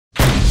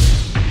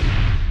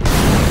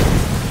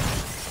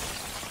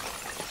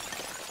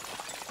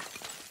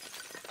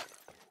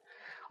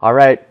All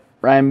right,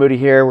 Ryan Moody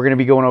here. We're going to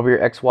be going over your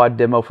XWOD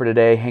demo for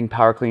today. Hang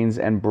power cleans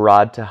and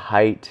broad to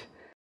height.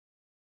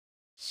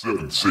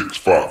 7, 6,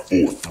 5,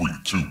 4, 3,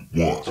 2, 1.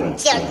 You'll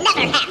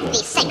never have the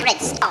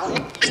sacred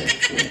stone.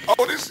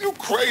 Oh, this you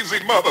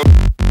crazy mother.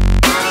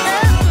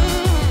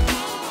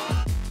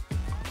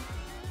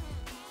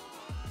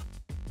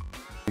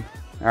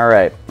 All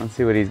right, let's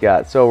see what he's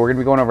got. So we're going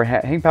to be going over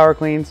hang power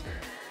cleans.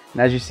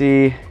 And as you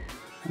see,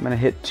 I'm going to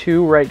hit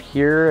 2 right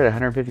here at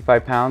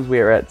 155 pounds. We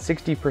are at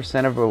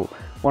 60% of a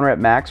 1 rep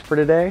max for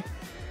today.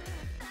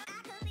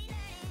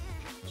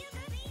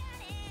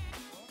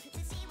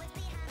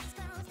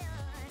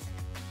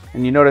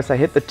 And you notice I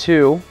hit the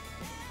 2,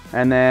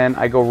 and then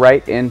I go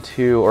right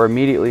into, or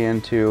immediately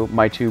into,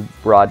 my 2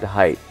 broad to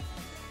height.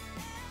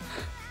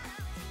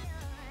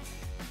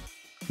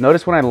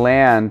 Notice when I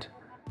land,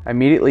 I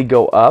immediately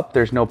go up,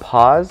 there's no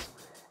pause,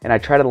 and I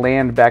try to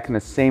land back in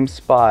the same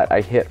spot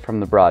I hit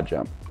from the broad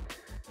jump.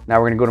 Now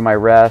we're going to go to my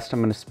rest. I'm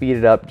going to speed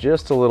it up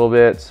just a little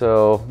bit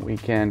so we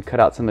can cut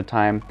out some of the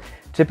time.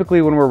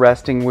 Typically when we're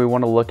resting, we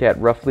want to look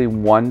at roughly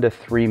 1 to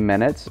 3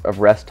 minutes of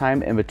rest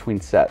time in between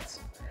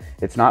sets.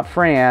 It's not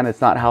Fran, it's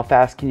not how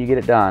fast can you get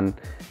it done,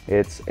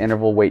 it's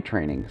interval weight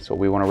training, so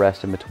we want to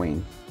rest in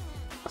between.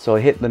 So I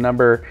hit the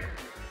number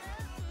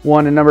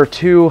 1 and number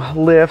 2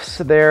 lifts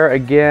there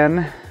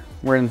again.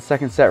 We're in the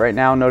second set right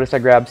now. Notice I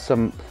grabbed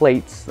some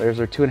plates. There's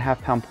our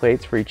 2.5 pound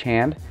plates for each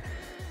hand.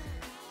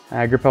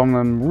 I grip on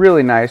them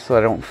really nice so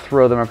I don't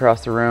throw them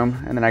across the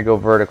room, and then I go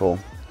vertical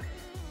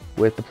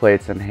with the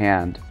plates in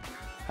hand.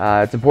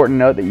 It's important to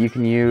note that you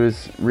can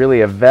use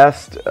really a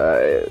vest,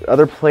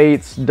 other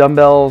plates,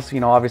 dumbbells,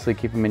 obviously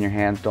keep them in your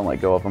hands, don't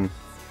let go of them.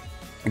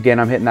 Again,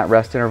 I'm hitting that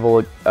rest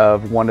interval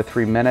of 1 to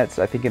 3 minutes.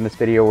 I think in this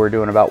video we're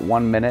doing about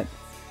 1 minute.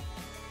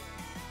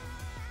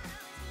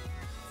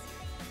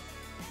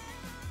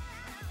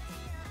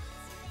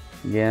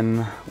 Again,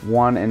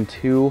 1 and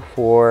 2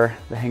 for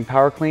the hang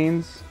power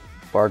cleans.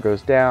 Bar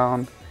goes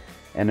down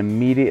and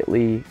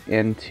immediately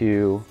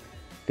into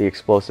the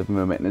explosive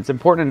movement. And it's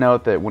important to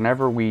note that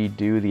whenever we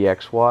do the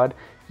XWOD,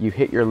 you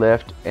hit your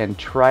lift and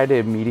try to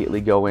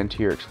immediately go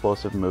into your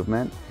explosive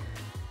movement.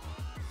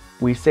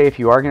 We say if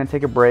you are going to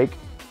take a break,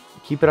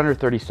 keep it under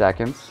 30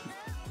 seconds.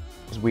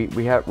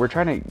 We're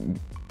trying to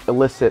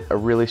elicit a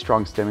really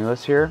strong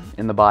stimulus here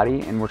in the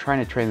body, and we're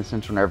trying to train the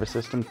central nervous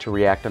system to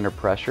react under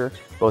pressure,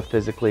 both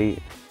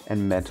physically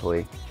and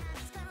mentally.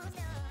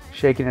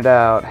 Shaking it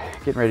out,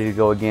 getting ready to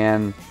go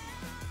again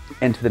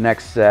into the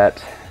next set.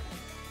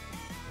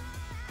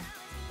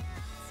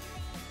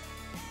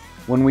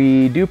 When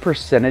we do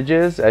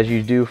percentages, as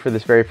you do for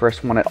this very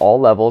first one at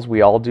all levels,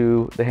 we all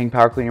do the hang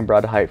power clean and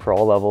broad to height for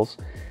all levels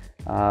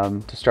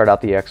to start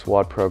out the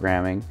XWOD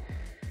programming.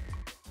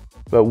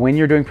 But when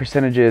you're doing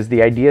percentages,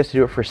 the idea is to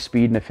do it for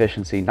speed and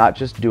efficiency, not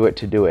just do it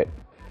to do it.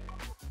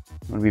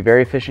 You want to be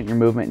very efficient in your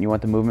movement, and you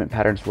want the movement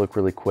patterns to look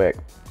really quick.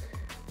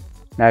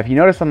 Now, if you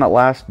notice on that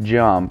last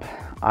jump,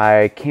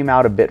 I came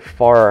out a bit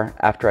far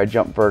after I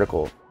jumped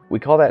vertical. We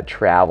call that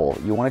travel.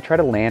 You want to try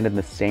to land in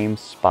the same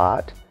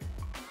spot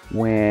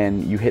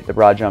when you hit the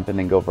broad jump and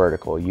then go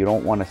vertical. You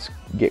don't want to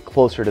get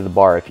closer to the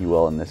bar, if you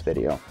will, in this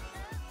video.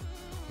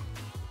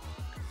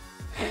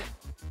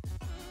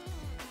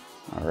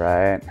 All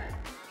right.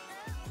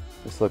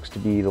 This looks to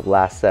be the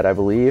last set, I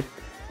believe.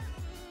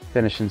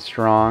 Finishing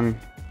strong.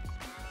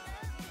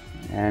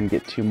 And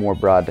get 2 more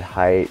broad to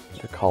height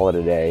to call it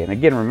a day. And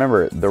again,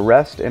 remember, the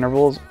rest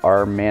intervals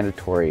are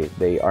mandatory.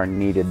 They are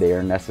needed, they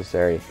are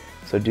necessary.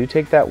 So do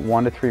take that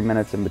 1 to 3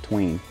 minutes in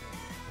between.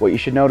 What you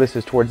should notice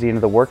is towards the end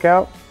of the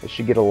workout, it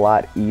should get a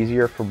lot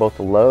easier for both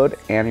the load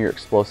and your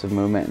explosive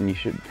movement,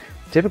 and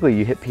typically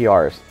you hit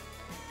PRs.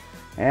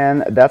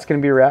 And that's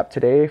going to be a wrap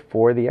today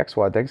for the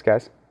XWOD. Thanks,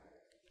 guys.